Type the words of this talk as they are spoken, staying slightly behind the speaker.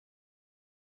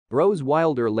Rose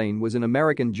Wilder Lane was an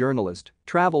American journalist,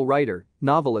 travel writer,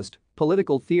 novelist,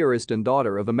 political theorist and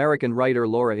daughter of American writer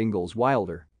Laura Ingalls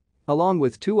Wilder. Along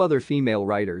with two other female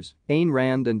writers, Ayn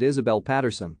Rand and Isabel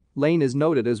Paterson, Lane is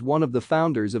noted as one of the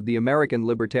founders of the American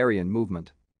libertarian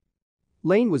movement.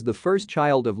 Lane was the first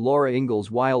child of Laura Ingalls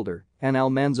Wilder and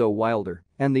Almanzo Wilder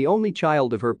and the only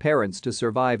child of her parents to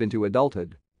survive into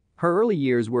adulthood. Her early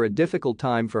years were a difficult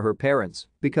time for her parents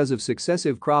because of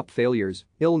successive crop failures,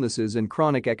 illnesses and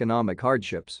chronic economic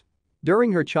hardships.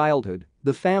 During her childhood,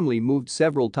 the family moved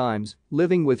several times,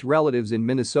 living with relatives in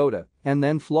Minnesota and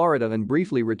then Florida and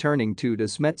briefly returning to De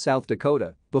Smet, South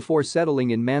Dakota, before settling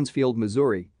in Mansfield,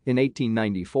 Missouri, in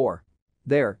 1894.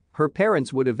 There, her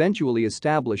parents would eventually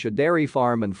establish a dairy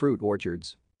farm and fruit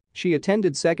orchards. She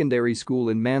attended secondary school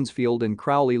in Mansfield and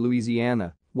Crowley,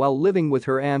 Louisiana, while living with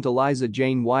her aunt Eliza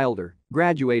Jane Wilder,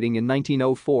 graduating in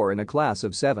 1904 in a class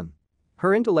of 7.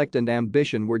 Her intellect and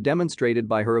ambition were demonstrated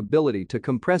by her ability to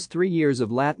compress 3 years of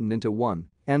Latin into one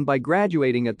and by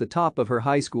graduating at the top of her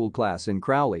high school class in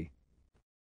Crowley.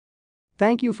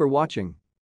 Thank you for watching.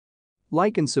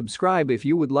 Like and subscribe if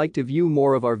you would like to view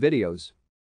more of our videos.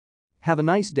 Have a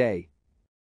nice day.